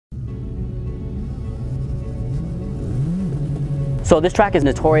So this track is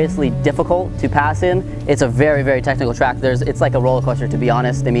notoriously difficult to pass in. It's a very, very technical track. It's like a roller coaster, to be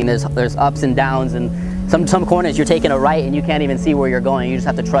honest. I mean, there's ups and downs, and some corners you're taking a right and you can't even see where you're going. You just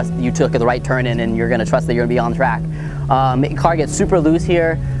have to trust you took the right turn in, and you're gonna trust that you're gonna be on track. Car gets super loose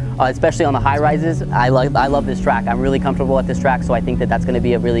here, especially on the high rises. I love this track. I'm really comfortable at this track, so I think that that's gonna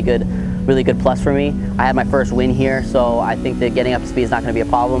be a really good plus for me. I had my first win here, so I think that getting up to speed is not gonna be a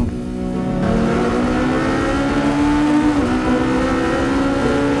problem.